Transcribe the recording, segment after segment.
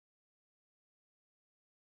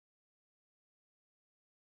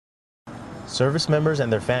Service members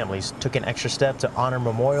and their families took an extra step to honor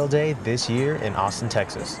Memorial Day this year in Austin,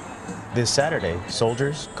 Texas. This Saturday,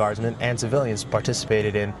 soldiers, guardsmen, and civilians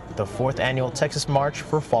participated in the 4th Annual Texas March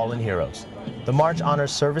for Fallen Heroes. The march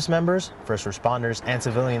honors service members, first responders, and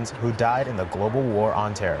civilians who died in the global war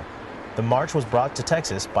on terror. The march was brought to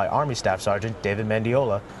Texas by Army Staff Sergeant David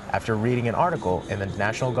Mendiola after reading an article in the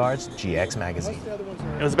National Guard's GX magazine.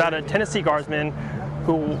 It was about a Tennessee guardsman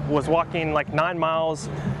who was walking like 9 miles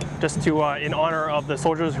just to in honor of the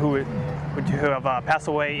soldiers who have passed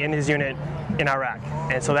away in his unit in Iraq.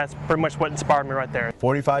 And so that's pretty much what inspired me right there.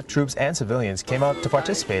 45 troops and civilians came out to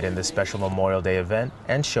participate in this special Memorial Day event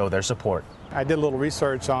and show their support. I did a little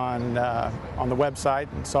research on the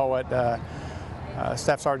website and saw what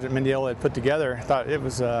Staff Sergeant Mendiola had put together. I thought it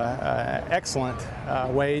was an excellent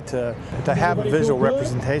way to have a visual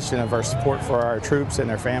representation of our support for our troops and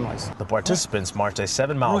their families. The participants marched a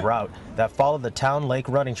 7-mile route that followed the Town Lake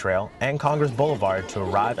Running Trail and Congress Boulevard to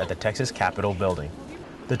arrive at the Texas Capitol building.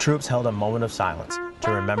 The troops held a moment of silence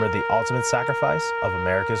to remember the ultimate sacrifice of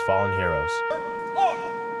America's fallen heroes.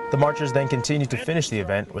 The marchers then continued to finish the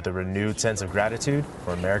event with a renewed sense of gratitude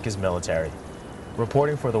for America's military.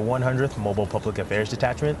 Reporting for the 100th Mobile Public Affairs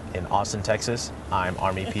Detachment in Austin, Texas, I'm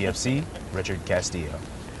Army PFC Richard Castillo.